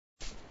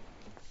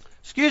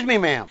Excuse me,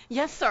 ma'am.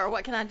 Yes, sir.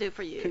 What can I do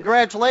for you?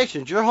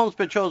 Congratulations. Your home's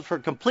been chosen for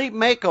a complete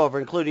makeover,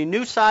 including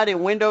new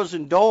siding, windows,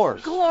 and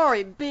doors.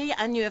 Glory be.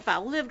 I knew if I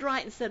lived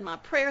right and said my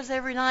prayers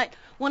every night,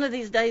 one of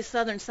these days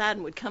Southern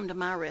Siding would come to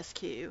my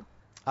rescue.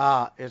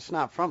 It's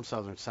not from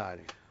Southern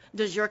Siding.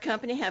 Does your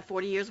company have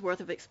 40 years worth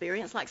of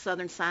experience like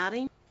Southern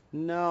Siding?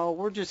 No,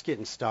 we're just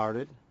getting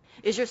started.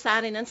 Is your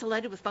siding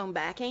insulated with foam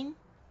backing?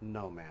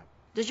 No, ma'am.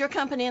 Does your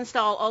company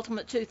install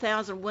Ultimate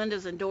 2000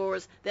 windows and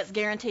doors that's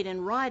guaranteed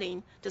in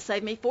writing to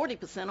save me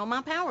 40% on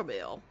my power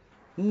bill?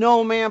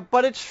 No, ma'am,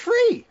 but it's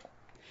free.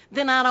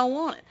 Then I don't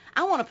want it.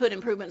 I want to put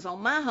improvements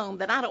on my home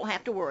that I don't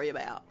have to worry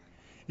about.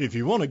 If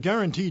you want a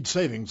guaranteed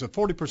savings of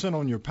 40%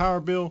 on your power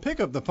bill, pick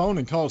up the phone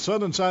and call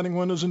Southern Siding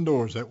Windows and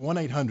Doors at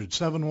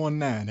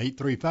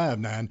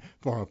 1-800-719-8359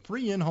 for a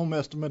free in-home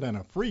estimate and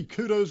a free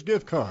Kudos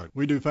gift card.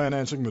 We do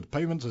financing with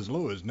payments as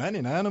low as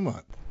 $99 a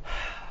month.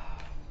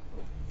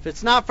 If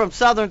it's not from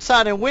Southern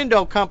Siding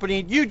Window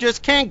Company, you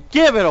just can't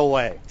give it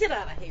away. Get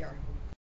out of here.